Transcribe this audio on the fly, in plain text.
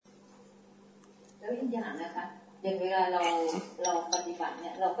แล้วอีกอย่างนะคะอย่างเวลาเราปฏิบัติเนี่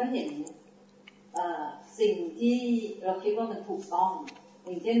ยเราก็เห็นสิ่งที่เราคิดว่ามันถูกต้องอ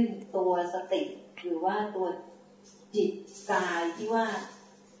ย่างเช่นตัวสติหรือว่าตัวจิตกายที่ว่า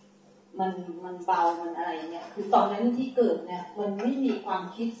มันเบามันอะไรเนี่ยคือตอนนั้นที่เกิดเนี่ยมันไม่มีความ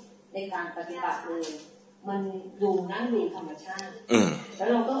คิดในการปฏิบัติเลยมันดูนั่งดูธรรมชาติแล้ว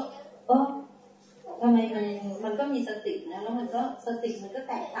เราก็ทำไมมันก็มีสตินะแล้วมันก็สติมันก็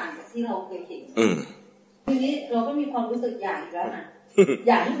แตกต่างจากที่เราเคยเห็นทีนี้เราก็มีความรู้สึกอยากแล้วนะอ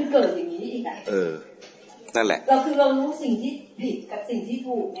ยากให้มันเกิดอย่างนี้อีกอ่ะนั่นแหละเราคือเรารู้สิ่งที่ผิดกับสิ่งที่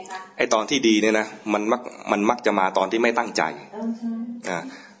ถูกนะคะไอ้ตอนที่ดีเนี่ยนะมันมักจะมาตอนที่ไม่ตั้งใจ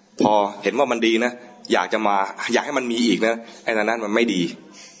พอเห็นว่ามันดีนะอยากให้มันมีอีกนะไอ้นั้นมันไม่ดี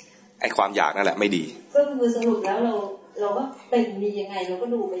ไอ้ความอยากนั่นแหละไม่ดีก็คือสรุปแล้วเราก็เป็นมียังไงเราก็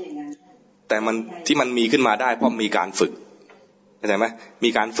ดูไปอย่างนั้นแต่มันที่มันมีขึ้นมาได้เพราะมีการฝึกเข้าใจไหมมี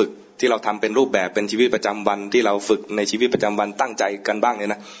การฝึกที่เราทำเป็นรูปแบบเป็นชีวิตประจำวันที่เราฝึกในชีวิตประจำวันตั้งใจกันบ้างเนี่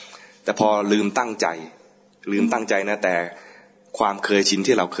ยนะแต่พอลืมตั้งใจนะแต่ความเคยชิน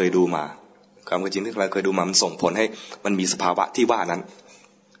ที่เราเคยดูมาความเคยชินที่เราเคยดูมามันส่งผลให้มันมีสภาวะที่ว่านั้น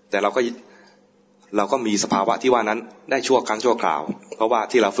แต่เราก็มีสภาวะที่ว่านั้นได้ชั่วครั้งชั่วคราวเพราะว่า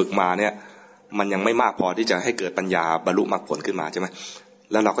ที่เราฝึกมาเนี่ยมันยังไม่มากพอที่จะให้เกิดปัญญาบรรลุมรรคผลขึ้นมาใช่ไหม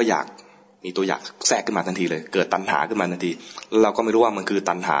แล้วเราก็อยากมีตัวอยากแทรกขึ้นมาทันทีเลยเกิดตัณหาขึ้นมาทันทีเราก็ไม่รู้ว่ามันคือ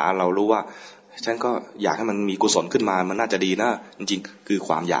ตัณหาเรารู้ว่าฉันก็อยากให้มันมีกุศลขึ้นมามันน่าจะดีนะจริงๆคือค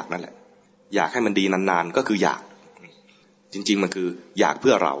วามอยากนั่นแหละอยากให้มันดีนานๆก็คืออยากจริงๆมันคืออยากเ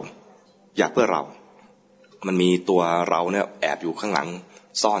พื่อเรามันมีตัวเราเนี่ยแอบอยู่ข้างหลัง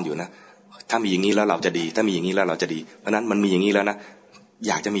ซ่อนอยู่นะถ้ามีอย่างนี้แล้วเราจะดีถ้ามีอย่างนี้แล้วเราจะดีเพราะนั้นมันมีอย่างนี้แล้วนะอ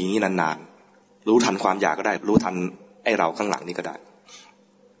ยากจะมีอย่างนี้นานๆรู้ทันความอยากก็ได้รู้ทันไอ้เราข้างหลังนี่ก็ได้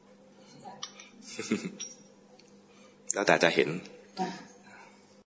แล้วแต่จะเห็น